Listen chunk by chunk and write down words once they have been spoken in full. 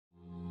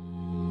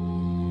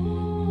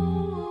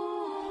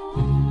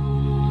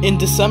In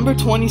December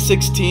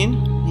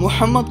 2016,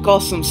 Muhammad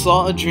Qasim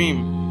saw a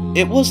dream.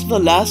 It was the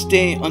last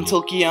day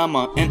until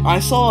Qiyamah, and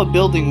I saw a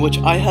building which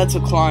I had to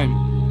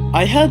climb.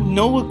 I had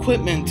no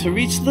equipment to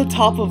reach the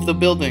top of the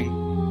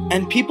building,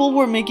 and people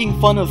were making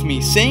fun of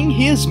me, saying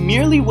he is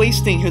merely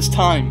wasting his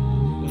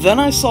time. Then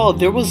I saw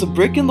there was a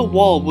brick in the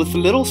wall with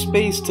little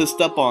space to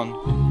step on.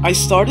 I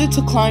started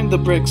to climb the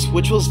bricks,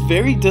 which was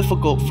very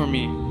difficult for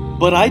me.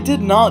 But I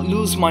did not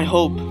lose my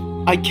hope.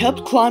 I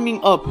kept climbing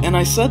up and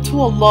I said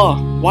to Allah,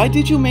 "Why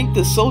did you make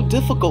this so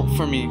difficult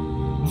for me?"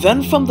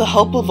 Then from the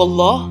help of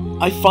Allah,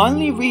 I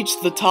finally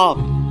reached the top.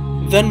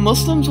 Then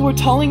Muslims were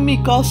telling me,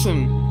 "Qasim,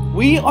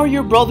 we are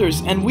your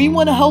brothers and we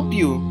want to help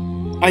you."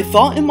 I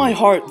thought in my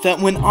heart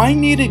that when I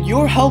needed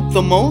your help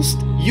the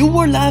most, you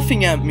were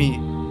laughing at me.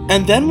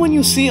 And then when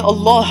you see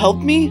Allah help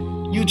me,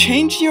 you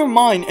changed your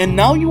mind and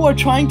now you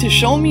are trying to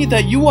show me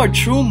that you are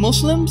true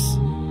Muslims?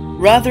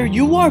 Rather,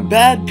 you are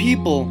bad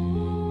people.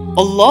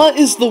 Allah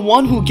is the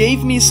one who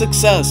gave me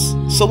success,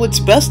 so it's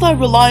best I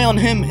rely on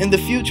Him in the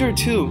future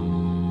too.